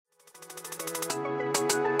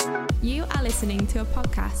You are listening to a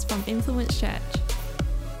podcast from Influence Church.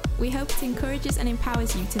 We hope it encourages and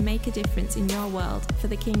empowers you to make a difference in your world for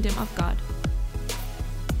the kingdom of God.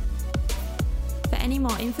 For any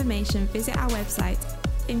more information, visit our website,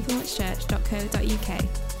 influencechurch.co.uk.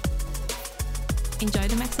 Enjoy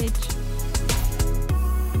the message.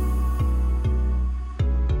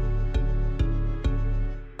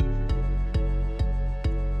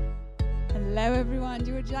 Hello everyone,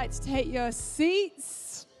 would you like to take your seats?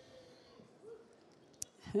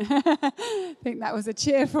 I think that was a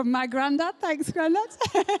cheer from my granddad. Thanks, Grandad.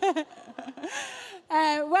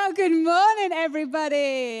 Well, good morning,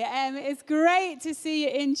 everybody. It's great to see you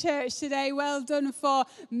in church today. Well done for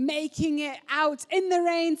making it out in the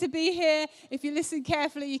rain to be here. If you listen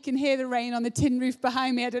carefully, you can hear the rain on the tin roof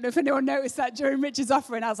behind me. I don't know if anyone noticed that during Richard's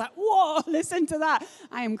offering. I was like, whoa, listen to that.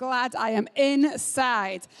 I am glad I am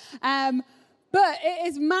inside. But it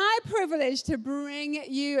is my privilege to bring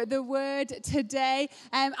you the word today.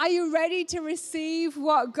 Are you ready to receive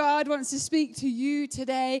what God wants to speak to you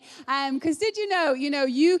today? Because did you know,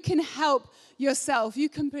 you can help yourself. You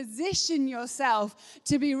can position yourself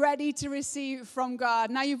to be ready to receive from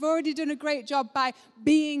God. Now, you've already done a great job by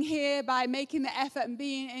being here, by making the effort and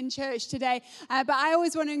being in church today. But I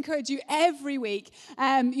always want to encourage you every week,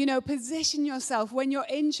 position yourself when you're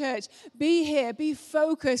in church. Be here, be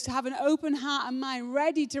focused, have an open heart and mind,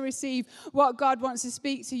 ready to receive what God wants to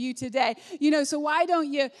speak to you today. So why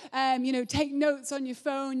don't you, take notes on your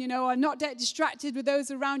phone, or not get distracted with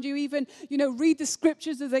those around you. Even, read the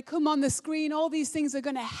scriptures as they come on the screen. All these things are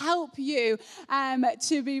going to help you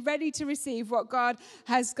to be ready to receive what God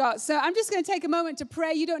has got. So I'm just going to take a moment to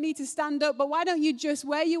pray. You don't need to stand up, but why don't you just,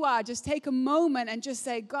 where you are, just take a moment and just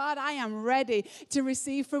say, God, I am ready to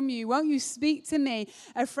receive from you. Won't you speak to me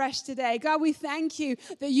afresh today? God, we thank you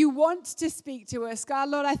that you want to speak to us. God,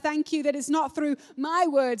 Lord, I thank you that it's not through my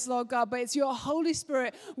words, Lord God, but it's your Holy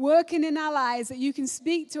Spirit working in our lives, that you can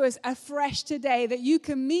speak to us afresh today, that you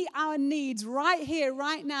can meet our needs right here,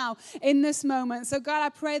 right now, in this moment. So God, I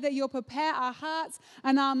pray that you'll prepare our hearts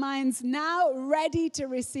and our minds now, ready to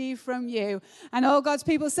receive from you. And all God's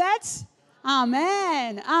people said,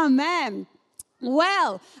 Amen. Amen.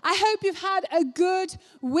 Well, I hope you've had a good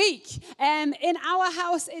week. In our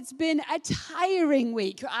house, it's been a tiring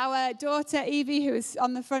week. Our daughter, Evie, who is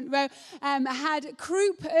on the front row, had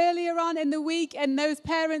croup earlier on in the week, and those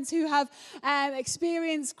parents who have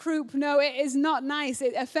experienced croup know it is not nice.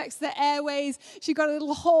 It affects the airways. She got a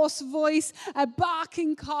little hoarse voice, a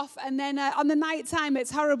barking cough, and then on the night time, it's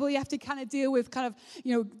horrible. You have to kind of deal with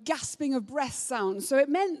gasping of breath sounds. So it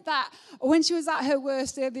meant that when she was at her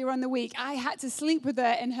worst earlier on the week, I had to sleep with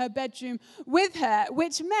her in her bedroom with her,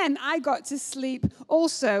 which meant I got to sleep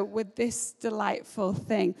also with this delightful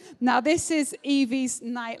thing. Now, this is Evie's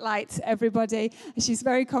nightlight, everybody. She's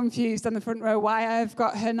very confused on the front row why I've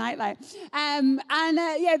got her nightlight.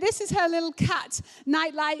 This is her little cat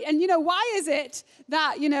nightlight. And, why is it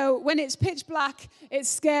that, when it's pitch black, it's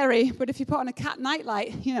scary, but if you put on a cat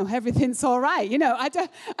nightlight, everything's all right. I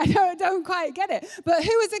don't quite get it. But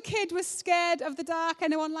who as a kid was scared of the dark?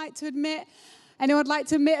 Anyone like to admit? Anyone like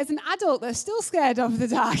to admit as an adult they're still scared of the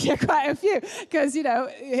dark? Yeah, quite a few, because,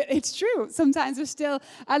 it's true. Sometimes we're still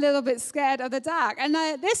a little bit scared of the dark. And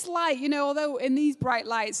this light, although in these bright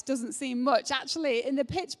lights doesn't seem much, actually in the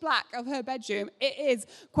pitch black of her bedroom, it is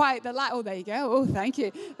quite the light. Oh, there you go. Oh, thank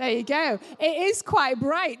you. There you go. It is quite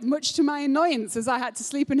bright, much to my annoyance as I had to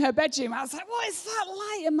sleep in her bedroom. I was like, what is that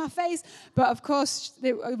light in my face? But of course,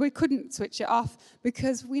 we couldn't switch it off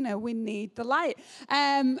because we know we need the light.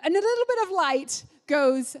 And a little bit of light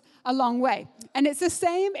goes a long way. And it's the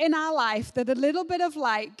same in our life, that a little bit of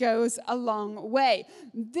light goes a long way.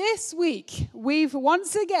 This week, we've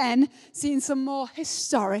once again seen some more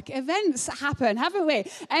historic events happen, haven't we?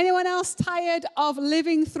 Anyone else tired of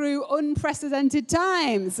living through unprecedented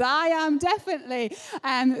times? I am definitely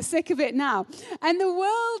sick of it now. And the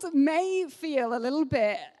world may feel a little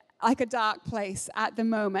bit like a dark place at the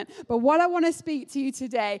moment. But what I want to speak to you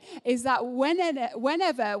today is that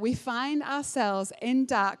whenever we find ourselves in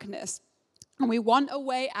darkness, and we want a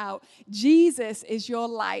way out, Jesus is your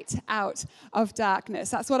light out of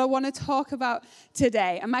darkness. That's what I want to talk about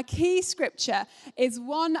today. And my key scripture is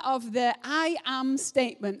one of the I am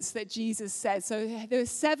statements that Jesus says. So there are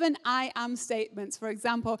 7 I am statements. For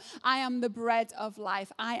example, I am the bread of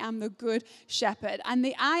life. I am the good shepherd. And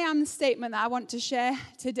the I am statement that I want to share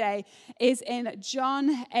today is in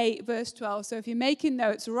John 8, verse 12. So if you're making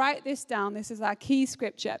notes, write this down. This is our key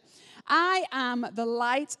scripture. I am the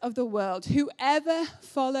light of the world. Whoever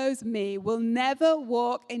follows me will never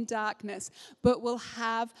walk in darkness, but will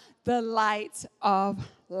have the light of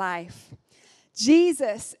life.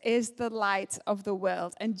 Jesus is the light of the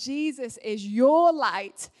world, and Jesus is your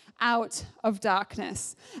light out of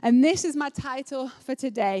darkness. And this is my title for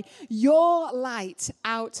today, Your Light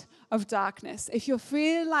Out of Darkness. If you're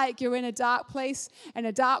feeling like you're in a dark place, in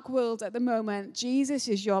a dark world at the moment, Jesus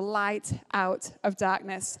is your light out of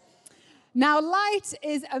darkness. Now, light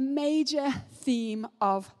is a major theme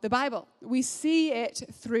of the Bible. We see it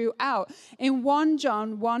throughout. In 1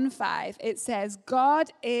 John 1:5, it says, God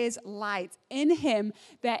is light. In him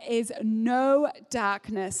there is no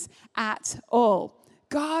darkness at all.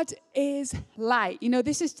 God is light. You know,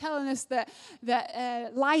 this is telling us that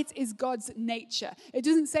light is God's nature. It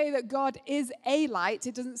doesn't say that God is a light.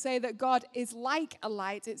 It doesn't say that God is like a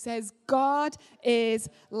light. It says God is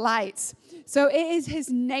light. So it is his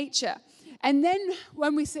nature. And then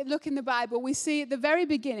when we look in the Bible, we see at the very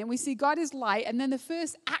beginning, we see God is light, and then the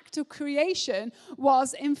first act of creation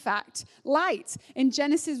was, in fact, light. In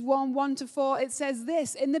Genesis 1:1-4, it says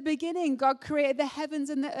this, in the beginning, God created the heavens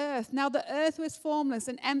and the earth. Now the earth was formless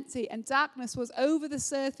and empty, and darkness was over the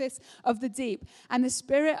surface of the deep, and the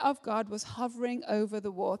Spirit of God was hovering over the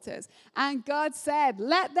waters. And God said,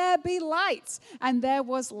 let there be light, and there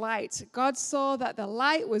was light. God saw that the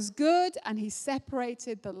light was good, and he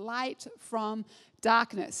separated the light from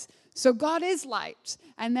darkness. So God is light,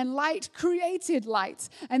 and then light created light.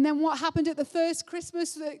 And then what happened at the first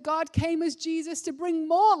Christmas? That God came as Jesus to bring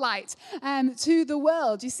more light to the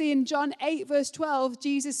world. You see in John 8:12,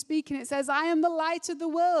 Jesus speaking, it says, I am the light of the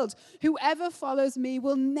world. Whoever follows me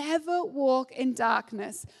will never walk in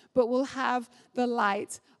darkness, but will have the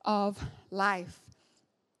light of life.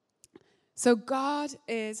 So God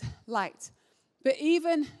is light. But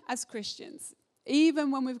even as Christians, even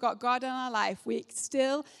when we've got God in our life, we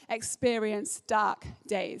still experience dark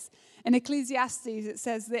days. In Ecclesiastes, it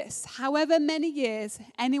says this, however many years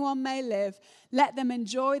anyone may live, let them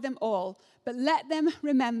enjoy them all, but let them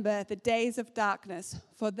remember the days of darkness,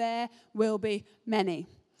 for there will be many.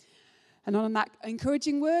 And on that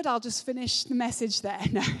encouraging word, I'll just finish the message there.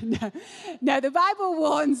 No, the Bible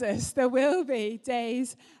warns us there will be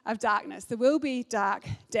days of darkness. There will be dark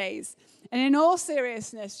days. And in all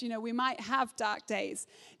seriousness, you know, we might have dark days,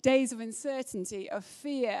 days of uncertainty, of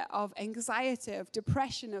fear, of anxiety, of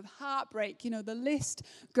depression, of heartbreak. You know, the list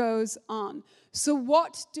goes on. So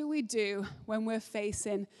what do we do when we're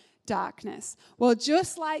facing darkness? Well,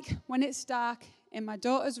 just like when it's dark in my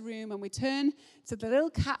daughter's room and we turn to the little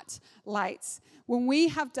cat lights, when we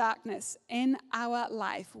have darkness in our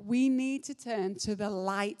life, we need to turn to the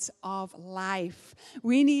light of life.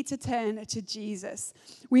 We need to turn to Jesus.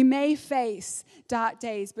 We may face dark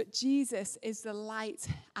days, but Jesus is the light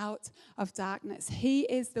out of darkness. He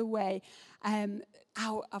is the way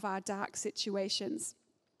out of our dark situations.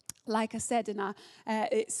 Like I said,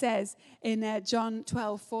 it says in John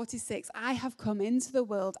 12:46, I have come into the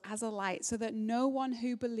world as a light so that no one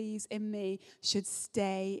who believes in me should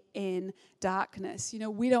stay in darkness. You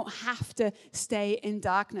know, we don't have to stay in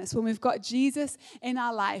darkness. When we've got Jesus in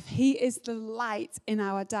our life, he is the light in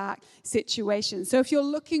our dark situation. So if you're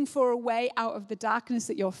looking for a way out of the darkness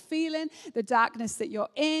that you're feeling, the darkness that you're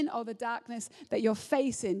in, or the darkness that you're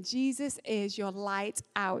facing, Jesus is your light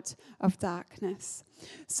out of darkness.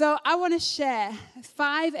 So I want to share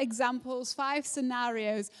 5 examples, 5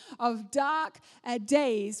 scenarios of dark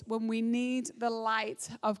days when we need the light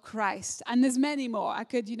of Christ. And there's many more. I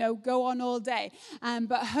could, go on all day.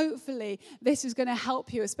 But hopefully this is going to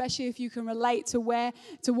help you, especially if you can relate to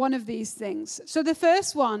one of these things. So the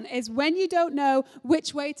first one is when you don't know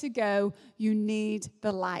which way to go, you need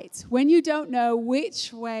the light. When you don't know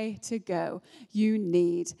which way to go, you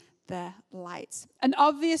need the light. An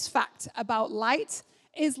obvious fact about light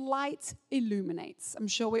is light illuminates. I'm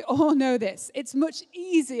sure we all know this. It's much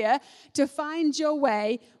easier to find your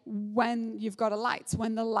way when you've got a light,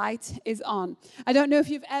 when the light is on. I don't know if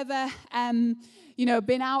you've ever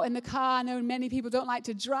been out in the car. I know many people don't like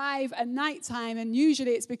to drive at nighttime, and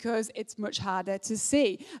usually it's because it's much harder to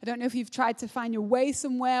see. I don't know if you've tried to find your way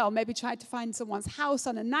somewhere, or maybe tried to find someone's house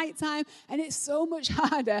on a nighttime, and it's so much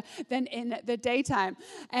harder than in the daytime.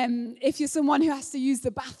 If you're someone who has to use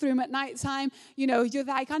the bathroom at nighttime, you're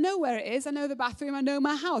like, I know where it is. I know the bathroom. I know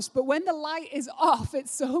my house. But when the light is off,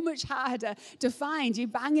 it's so much harder to find. You're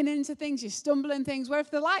banging into things. You're stumbling things. Where if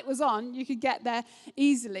the light was on, you could get there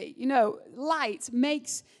easily. Light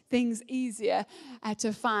makes things easier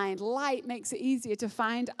to find. Light makes it easier to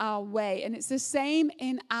find our way. And it's the same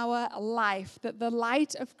in our life, that the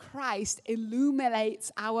light of Christ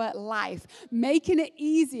illuminates our life, making it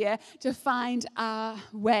easier to find our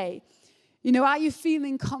way. You know, are you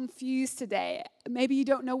feeling confused today? Maybe you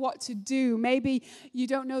don't know what to do. Maybe you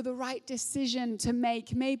don't know the right decision to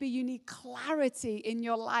make. Maybe you need clarity in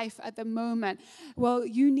your life at the moment. Well,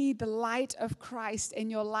 you need the light of Christ in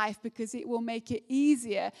your life because it will make it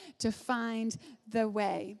easier to find the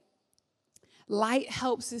way. Light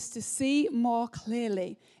helps us to see more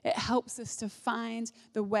clearly. It helps us to find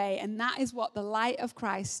the way. And that is what the light of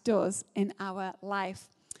Christ does in our life.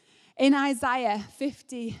 In Isaiah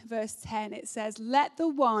 50, verse 10, it says, "Let the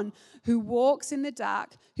one who walks in the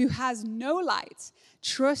dark, who has no light,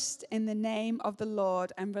 trust in the name of the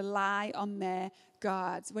Lord and rely on their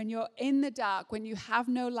God." When you're in the dark, when you have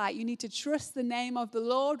no light, you need to trust the name of the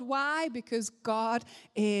Lord. Why? Because God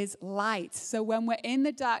is light. So when we're in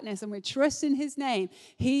the darkness and we trust in his name,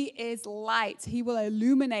 he is light. He will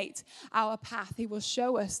illuminate our path. He will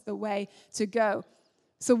show us the way to go.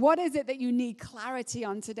 So what is it that you need clarity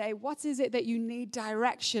on today? What is it that you need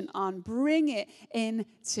direction on? Bring it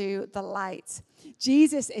into the light.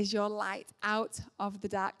 Jesus is your light out of the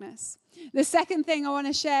darkness. The second thing I want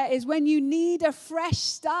to share is when you need a fresh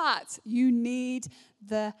start, you need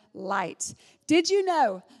the light. Did you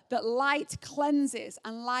know that light cleanses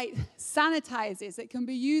and light sanitizes? It can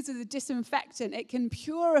be used as a disinfectant. It can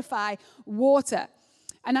purify water.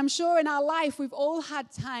 And I'm sure in our life, we've all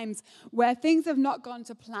had times where things have not gone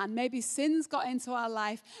to plan. Maybe sin's got into our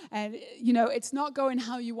life and, you know, it's not going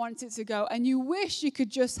how you want it to go. And you wish you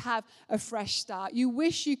could just have a fresh start. You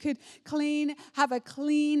wish you could have a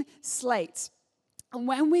clean slate. And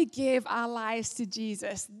when we give our lives to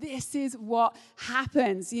Jesus, this is what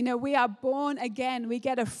happens. You know, we are born again. We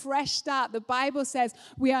get a fresh start. The Bible says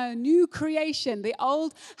we are a new creation. The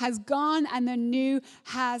old has gone and the new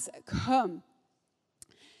has come.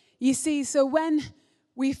 You see, so when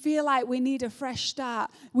we feel like we need a fresh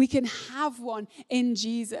start, we can have one in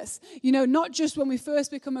Jesus. You know, not just when we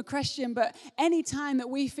first become a Christian, but any time that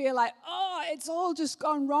we feel like, oh, it's all just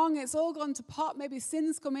gone wrong, it's all gone to pot, maybe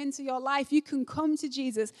sin's come into your life, you can come to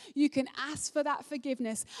Jesus, you can ask for that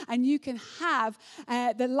forgiveness, and you can have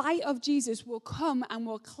the light of Jesus will come and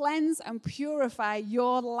will cleanse and purify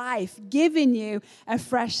your life, giving you a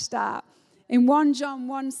fresh start. In 1 John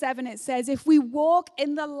 1:7, it says, "If we walk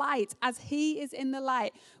in the light as he is in the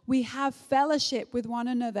light, we have fellowship with one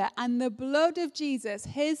another. And the blood of Jesus,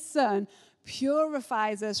 his son,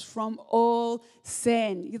 purifies us from all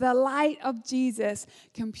sin." The light of Jesus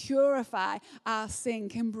can purify our sin,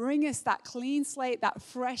 can bring us that clean slate, that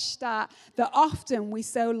fresh start that often we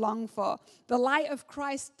so long for. The light of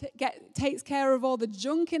Christ takes care of all the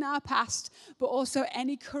junk in our past, but also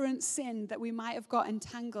any current sin that we might have got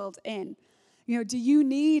entangled in. You know, do you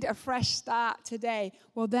need a fresh start today?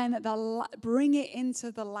 Well, then bring it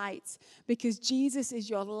into the light because Jesus is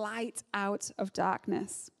your light out of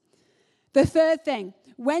darkness. The third thing,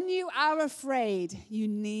 when you are afraid, you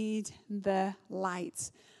need the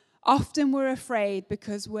light. Often we're afraid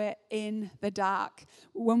because we're in the dark.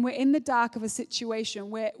 When we're in the dark of a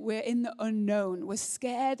situation, we're in the unknown. We're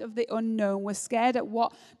scared of the unknown. We're scared at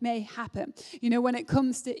what may happen. You know, when it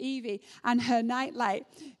comes to Evie and her nightlight,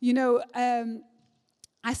 you know,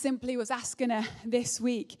 I simply was asking her this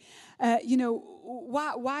week, you know,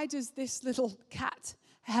 why does this little cat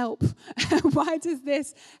help? Why does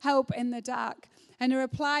this help in the dark? And her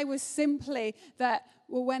reply was simply that,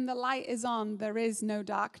 well, when the light is on, there is no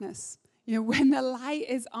darkness. You know, when the light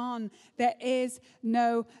is on, there is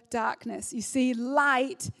no darkness. You see,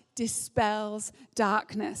 light dispels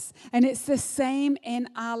darkness. And it's the same in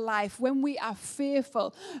our life. When we are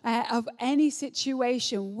fearful of any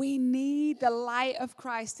situation, we need the light of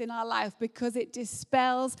Christ in our life because it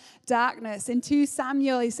dispels darkness. In 2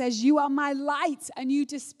 Samuel, he says, "You are my light and you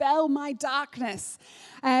dispel my darkness."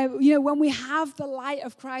 You know, when we have the light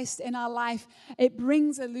of Christ in our life, it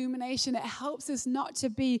brings illumination. It helps us not to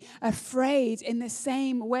be afraid in the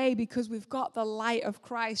same way because we've got the light of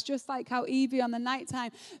Christ. Just like how Evie on the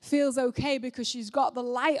nighttime feels okay because she's got the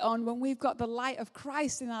light on. When we've got the light of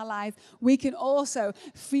Christ in our life, we can also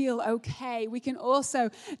feel okay. We can also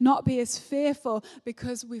not be as fearful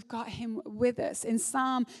because we've got him with us. In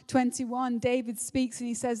Psalm 21, David speaks and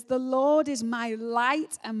he says, "The Lord is my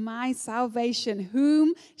light and my salvation.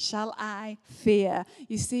 Whom shall I fear?"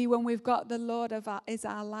 You see, when we've got the Lord is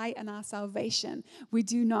our light and our salvation, we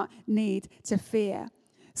do not need to fear.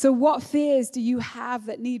 So what fears do you have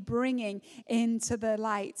that need bringing into the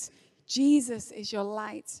light? Jesus is your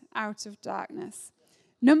light out of darkness.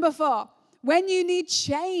 Number 4, When you need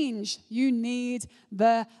change, you need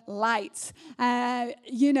the light.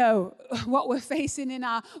 What we're facing in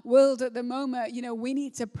our world at the moment, we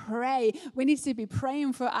need to pray. We need to be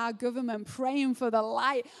praying for our government, praying for the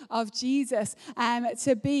light of Jesus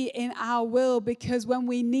to be in our world, because when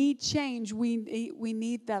we need change, we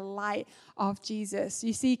need the light of Jesus.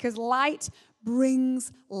 You see, because light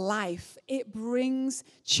brings life. It brings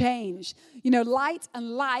change. Light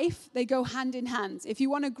and life, they go hand in hand. If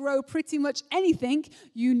you want to grow pretty much anything,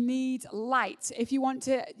 you need light. If you want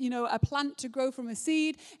to, a plant to grow from a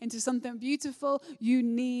seed into something beautiful, you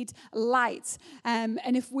need light. And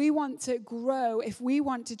if we want to grow, if we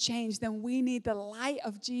want to change, then we need the light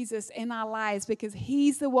of Jesus in our lives, because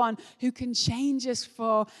he's the one who can change us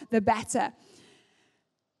for the better.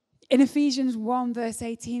 In Ephesians 1, verse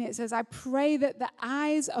 18, it says, I pray that the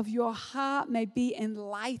eyes of your heart may be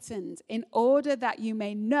enlightened, in order that you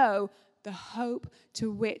may know the hope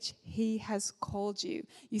to which he has called you.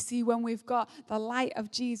 You see, when we've got the light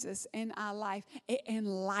of Jesus in our life, it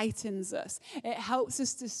enlightens us. It helps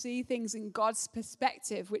us to see things in God's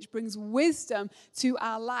perspective, which brings wisdom to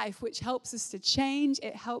our life, which helps us to change.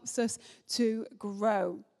 It helps us to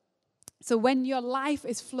grow. So when your life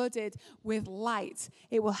is flooded with light,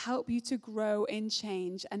 it will help you to grow in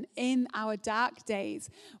change. And in our dark days,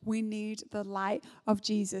 we need the light of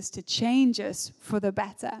Jesus to change us for the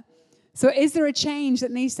better. So is there a change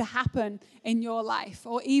that needs to happen in your life,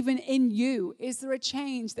 or even in you? Is there a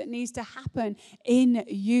change that needs to happen in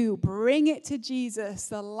you? Bring it to Jesus,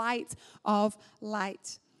 the light of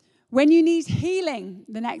light. When you need healing,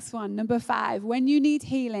 the next one, number 5, when you need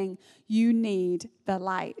healing, you need the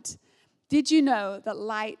light. Did you know that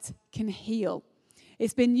light can heal?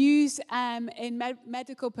 It's been used in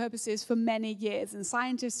medical purposes for many years, and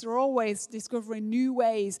scientists are always discovering new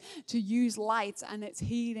ways to use light and its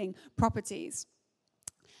healing properties.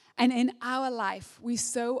 And in our life, we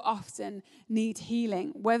so often need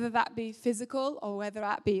healing, whether that be physical or whether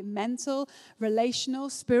that be mental, relational,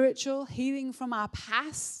 spiritual, healing from our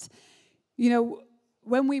past.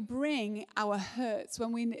 When we bring our hurts,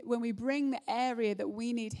 when we bring the area that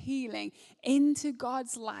we need healing into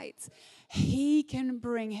God's light, he can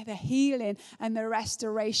bring the healing and the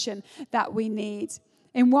restoration that we need.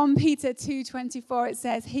 In 1 Peter 2:24, it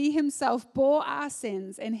says, he himself bore our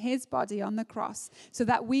sins in his body on the cross, so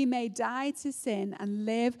that we may die to sin and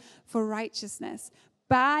live for righteousness.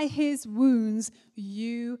 By his wounds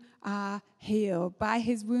you are healed. By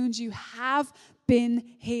his wounds you have been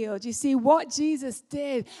healed. You see, what Jesus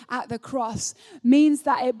did at the cross means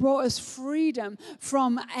that it brought us freedom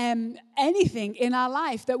from anything in our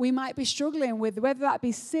life that we might be struggling with, whether that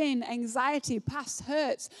be sin, anxiety, past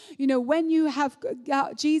hurts. When you have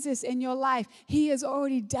got Jesus in your life, he has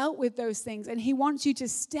already dealt with those things, and he wants you to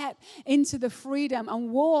step into the freedom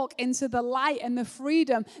and walk into the light and the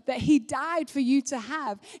freedom that he died for you to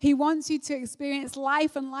have. He wants you to experience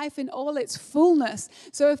life, and life in all its fullness.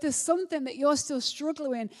 So if there's something that you're still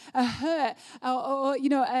struggling, a hurt, or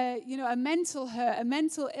a mental hurt, a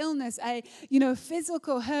mental illness, a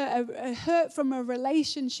physical hurt, a hurt from a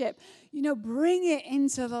relationship, bring it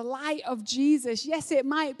into the light of Jesus. Yes, it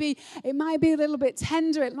might be a little bit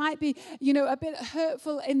tender, it might be a bit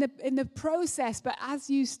hurtful in the process, but as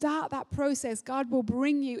you start that process, God will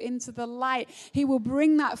bring you into the light. He will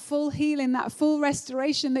bring that full healing, that full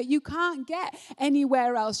restoration that you can't get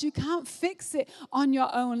anywhere else. You can't fix it on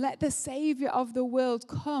your own. Let the Savior of the world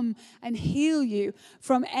come and heal you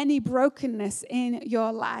from any brokenness in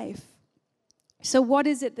your life. So what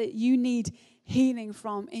is it that you need healing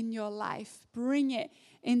from in your life? Bring it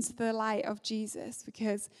into the light of Jesus,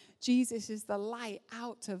 because Jesus is the light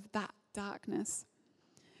out of that darkness.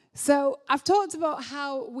 So I've talked about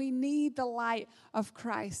how we need the light of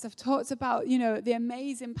Christ. I've talked about, the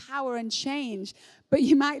amazing power and change. But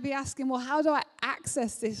you might be asking, well, how do I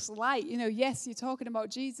access this light? Yes, you're talking about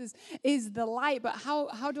Jesus is the light, but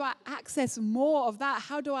how do I access more of that?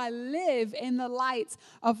 How do I live in the light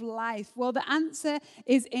of life? Well, the answer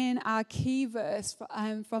is in our key verse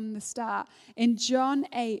from the start. In John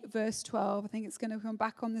 8, verse 12, I think it's going to come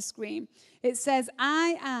back on the screen. It says,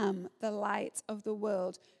 I am the light of the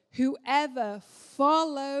world. Whoever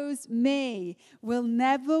follows me will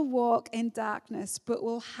never walk in darkness, but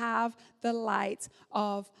will have the light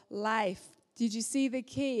of life. Did you see the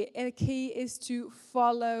key? The key is to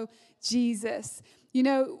follow Jesus.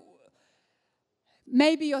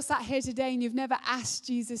 Maybe you're sat here today and you've never asked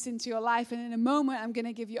Jesus into your life, and in a moment I'm going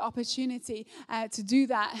to give you opportunity to do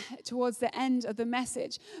that towards the end of the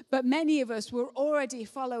message. But many of us were already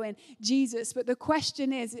following Jesus, but the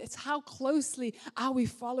question is, it's how closely are we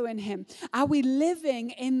following him? Are we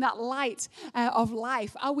living in that light of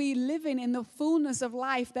life? Are we living in the fullness of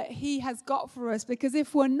life that he has got for us? Because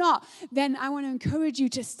if we're not, then I want to encourage you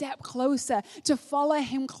to step closer, to follow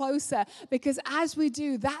him closer, because as we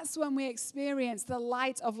do, that's when we experience the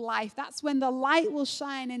light of life. That's when the light will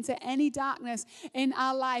shine into any darkness in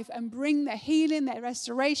our life and bring the healing, the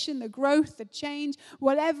restoration, the growth, the change,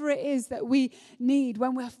 whatever it is that we need.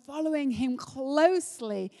 When we're following him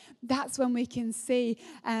closely, that's when we can see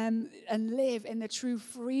and live in the true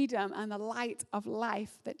freedom and the light of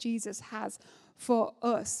life that Jesus has for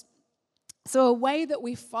us. So a way that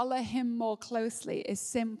we follow him more closely is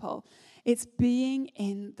simple. It's being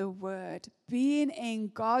in the Word, being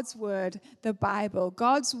in God's Word, the Bible.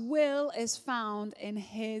 God's will is found in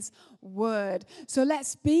his Word. So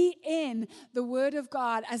let's be in the Word of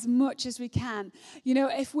God as much as we can. You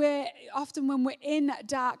know, when we're in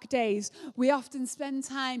dark days, we often spend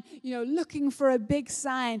time, looking for a big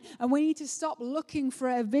sign, and we need to stop looking for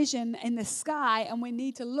a vision in the sky, and we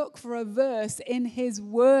need to look for a verse in his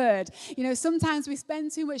Word. Sometimes we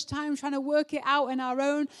spend too much time trying to work it out in our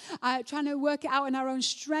own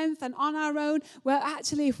strength and on our own. Well,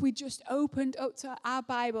 actually, if we just opened up to our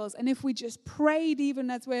Bibles, and if we just prayed even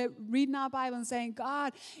as we're reading our Bible and saying,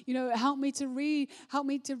 God, help me to read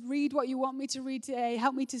what you want me to read today,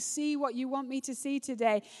 help me to see what you want me to see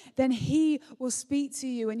today, then he will speak to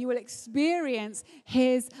you and you will experience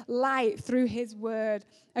his light through his Word.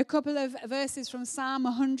 A couple of verses from Psalm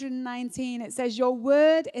 119, it says, your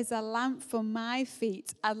word is a lamp for my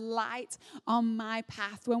feet, a light on my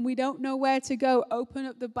path. When we don't know where to go, open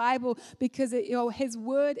up the Bible, because his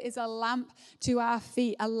word is a lamp to our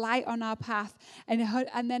feet, a light on our path. And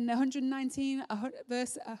then 119,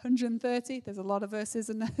 verse 130, there's a lot of verses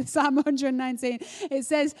in Psalm 119, it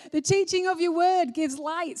says, the teaching of your word gives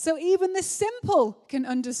light, so even the simple can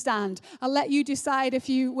understand. I'll let you decide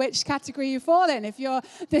which category you fall in, if you're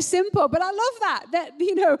the simple. But I love that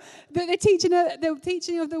the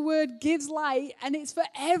teaching of the word gives light, and it's for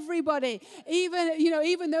everybody.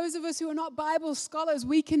 Even those of us who are not Bible scholars,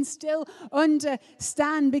 we can still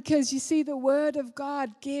understand, because you see, the Word of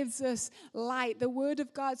God gives us light. The Word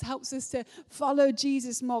of God helps us to follow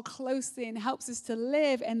Jesus more closely and helps us to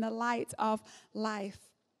live in the light of life.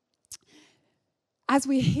 As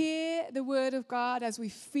we hear the Word of God, as we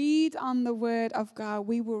feed on the Word of God,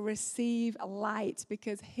 we will receive light,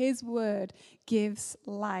 because his Word gives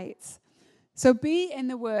light. So be in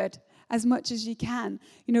the Word as much as you can.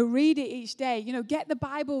 Read it each day. Get the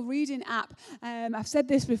Bible reading app. I've said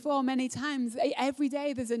this before many times. Every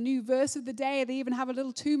day there's a new verse of the day. They even have a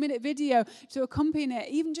little 2-minute video to accompany it.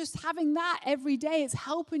 Even just having that every day, it's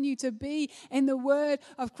helping you to be in the Word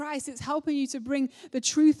of Christ. It's helping you to bring the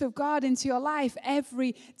truth of God into your life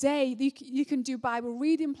every day. You can do Bible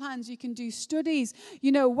reading plans. You can do studies.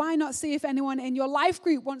 Why not see if anyone in your life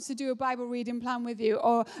group wants to do a Bible reading plan with you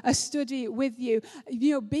or a study with you.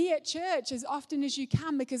 Be at church as often as you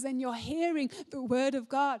can, because then you're hearing the Word of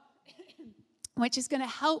God, which is going to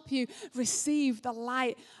help you receive the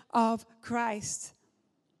light of Christ.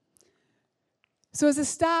 So as I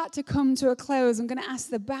start to come to a close, I'm going to ask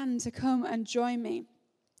the band to come and join me.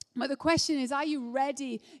 But the question is, are you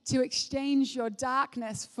ready to exchange your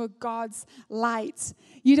darkness for God's light?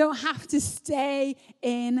 You don't have to stay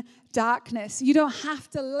in darkness. You don't have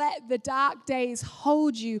to let the dark days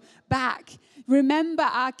hold you back. Remember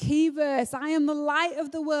our key verse, I am the light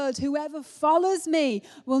of the world. Whoever follows me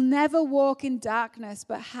will never walk in darkness,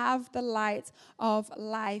 but have the light of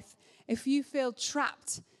life. If you feel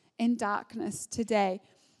trapped in darkness today,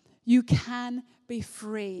 you can be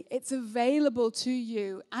free. It's available to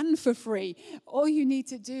you and for free. All you need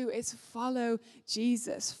to do is follow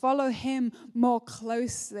Jesus. Follow him more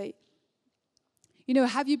closely.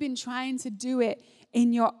 Have you been trying to do it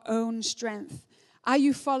in your own strength? Are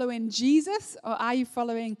you following Jesus, or are you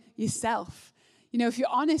following yourself? If you're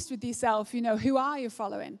honest with yourself, who are you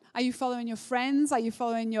following? Are you following your friends? Are you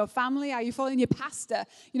following your family? Are you following your pastor?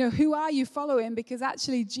 Who are you following? Because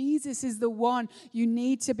actually, Jesus is the one you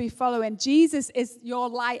need to be following. Jesus is your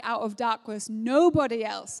light out of darkness. Nobody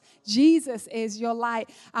else. Jesus is your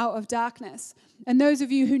light out of darkness. And those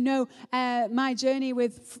of you who know my journey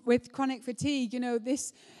with chronic fatigue,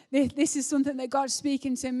 this is something that God's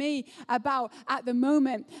speaking to me about at the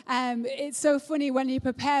moment. It's so funny when you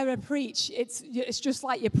prepare a preach. It's just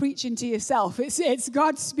like you're preaching to yourself. It's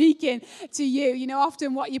God speaking to you.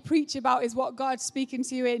 Often what you preach about is what God's speaking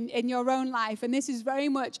to you in your own life. And this is very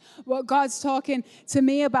much what God's talking to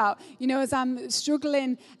me about. As I'm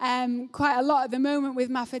struggling quite a lot at the moment with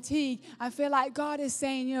my fatigue, I feel like God is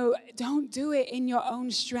saying, don't do it in your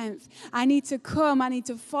own strength. I need to come. I need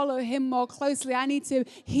to follow him more closely.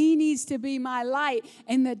 He needs to be my light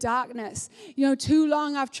in the darkness. Too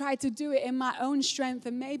long I've tried to do it in my own strength,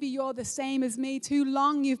 and maybe you're the same as me. Too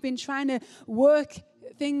long you've been trying to work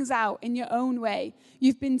things out in your own way.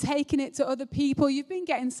 You've been taking it to other people. You've been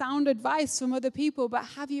getting sound advice from other people, but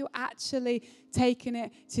have you actually taken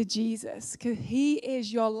it to Jesus? Because he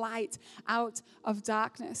is your light out of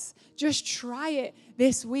darkness. Just try it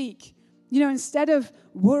this week. Instead of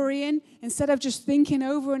worrying, instead of just thinking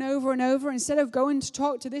over and over and over, instead of going to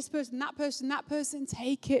talk to this person, that person,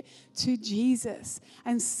 take it to Jesus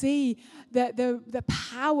and see the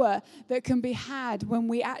power that can be had when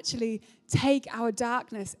we actually take our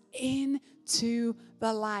darkness into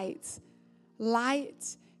the light.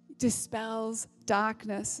 Light dispels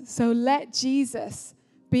darkness. So let Jesus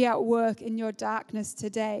be at work in your darkness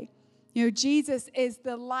today. Jesus is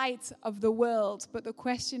the light of the world, but the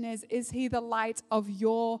question is he the light of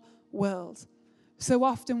your world? So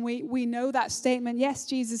often we know that statement, yes,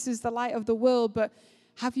 Jesus is the light of the world, but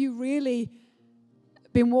have you really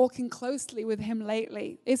been walking closely with him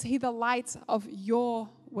lately? Is he the light of your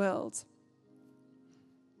world?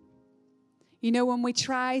 When we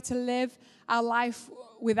try to live our life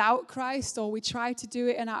without Christ, or we try to do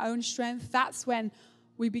it in our own strength, that's when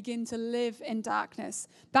we begin to live in darkness.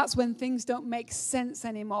 That's when things don't make sense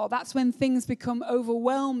anymore. That's when things become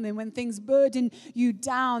overwhelming, when things burden you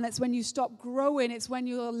down. That's when you stop growing. It's when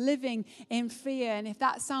you're living in fear. And if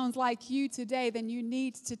that sounds like you today, then you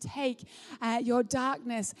need to take your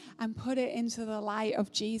darkness and put it into the light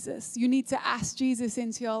of Jesus. You need to ask Jesus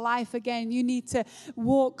into your life again. You need to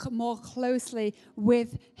walk more closely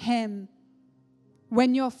with him.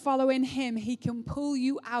 When you're following him, he can pull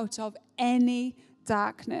you out of any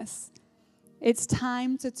darkness. It's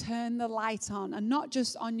time to turn the light on, and not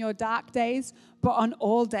just on your dark days, but on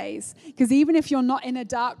all days. Because even if you're not in a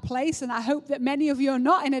dark place, and I hope that many of you are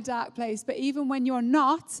not in a dark place, but even when you're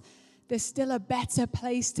not, there's still a better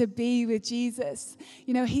place to be with Jesus.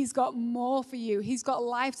 He's got more for you. He's got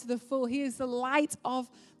life to the full. He is the light of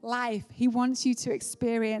life. He wants you to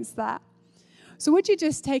experience that. So would you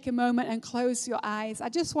just take a moment and close your eyes? I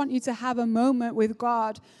just want you to have a moment with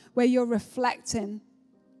God where you're reflecting.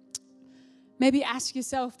 Maybe ask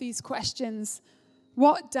yourself these questions.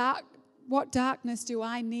 What darkness do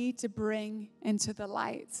I need to bring into the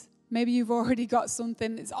light? Maybe you've already got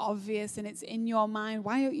something that's obvious and it's in your mind.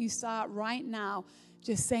 Why don't you start right now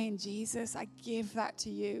just saying, Jesus, I give that to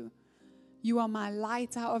you. You are my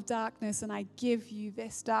light out of darkness, and I give you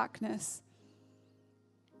this darkness.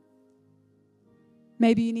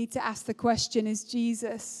 Maybe you need to ask the question, is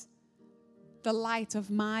Jesus the light of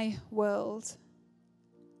my world?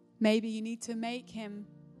 Maybe you need to make him,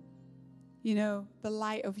 the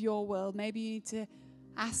light of your world. Maybe you need to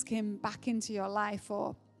ask him back into your life,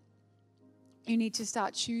 or you need to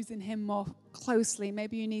start choosing him more closely.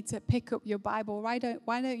 Maybe you need to pick up your Bible. Why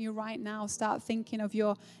don't you right now start thinking of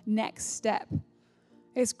your next step?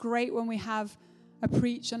 It's great when we have a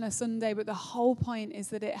preach on a Sunday, but the whole point is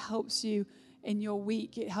that it helps you in your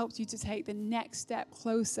week. It helps you to take the next step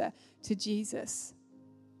closer to Jesus.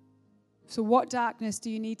 So what darkness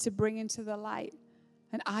do you need to bring into the light?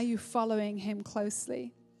 And are you following him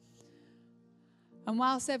closely? And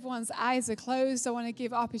whilst everyone's eyes are closed, I want to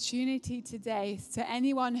give opportunity today to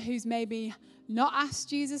anyone who's maybe not asked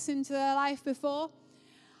Jesus into their life before.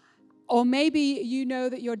 Or maybe you know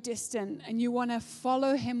that you're distant and you want to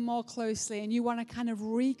follow him more closely and you want to kind of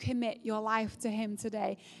recommit your life to him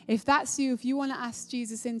today. If that's you, if you want to ask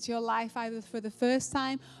Jesus into your life either for the first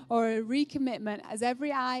time or a recommitment, as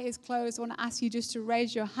every eye is closed, I want to ask you just to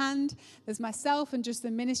raise your hand. There's myself and just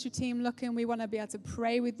the ministry team looking. We want to be able to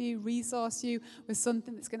pray with you, resource you with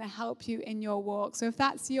something that's going to help you in your walk. So if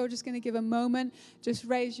that's you, I'm just going to give a moment. Just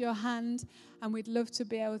raise your hand and we'd love to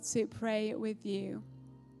be able to pray with you.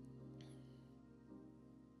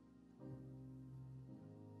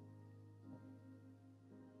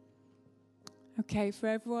 Okay, for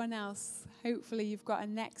everyone else, hopefully you've got a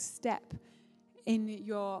next step in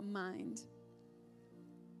your mind.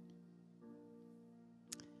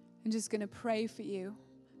 I'm just going to pray for you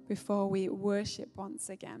before we worship once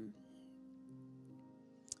again.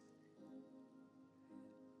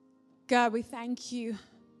 God, we thank you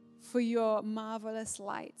for your marvelous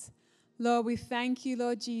light. Lord, we thank you,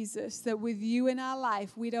 Lord Jesus, that with you in our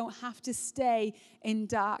life, we don't have to stay in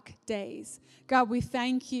dark days. God, we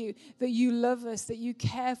thank you that you love us, that you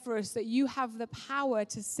care for us, that you have the power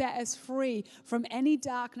to set us free from any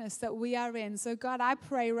darkness that we are in. So God, I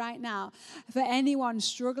pray right now for anyone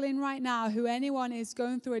struggling right now, who anyone is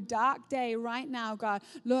going through a dark day right now, God.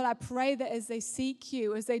 Lord, I pray that as they seek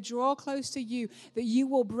you, as they draw close to you, that you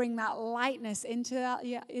will bring that lightness into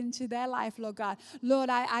their life, Lord God.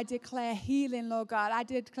 Lord, I declare healing, Lord God. I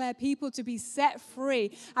declare people to be set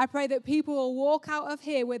free. I pray that people will walk out of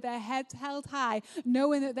here with their heads held high,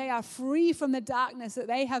 knowing that they are free from the darkness that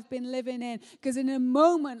they have been living in. Because in a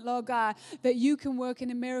moment, Lord God, that you can work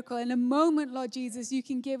in a miracle. In a moment, Lord Jesus, you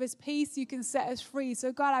can give us peace. You can set us free.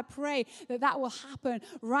 So God, I pray that that will happen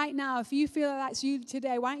right now. If you feel that that's you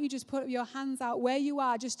today, why don't you just put your hands out where you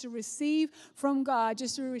are, just to receive from God,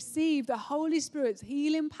 just to receive the Holy Spirit's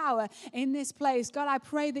healing power in this place. God, I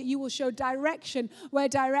pray that you will show direction where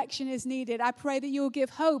direction is needed. I pray that you will give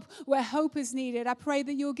hope where hope is needed. I pray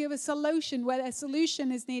that you'll give a solution where a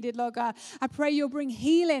solution is needed, Lord God. I pray you'll bring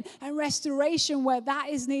healing and restoration where that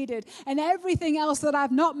is needed. And everything else that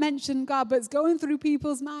I've not mentioned, God, but it's going through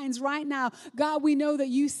people's minds right now. God, we know that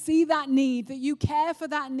you see that need, that you care for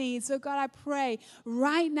that need. So God, I pray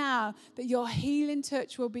right now that your healing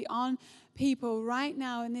touch will be on people right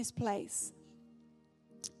now in this place.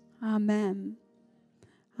 Amen.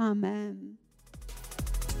 Amen.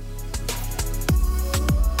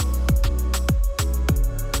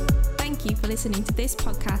 Thank you for listening to this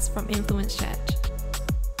podcast from Influence Church.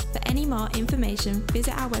 For any more information,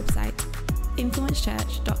 visit our website,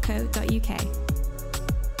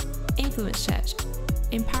 influencechurch.co.uk. Influence Church,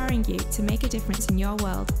 empowering you to make a difference in your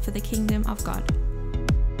world for the kingdom of God.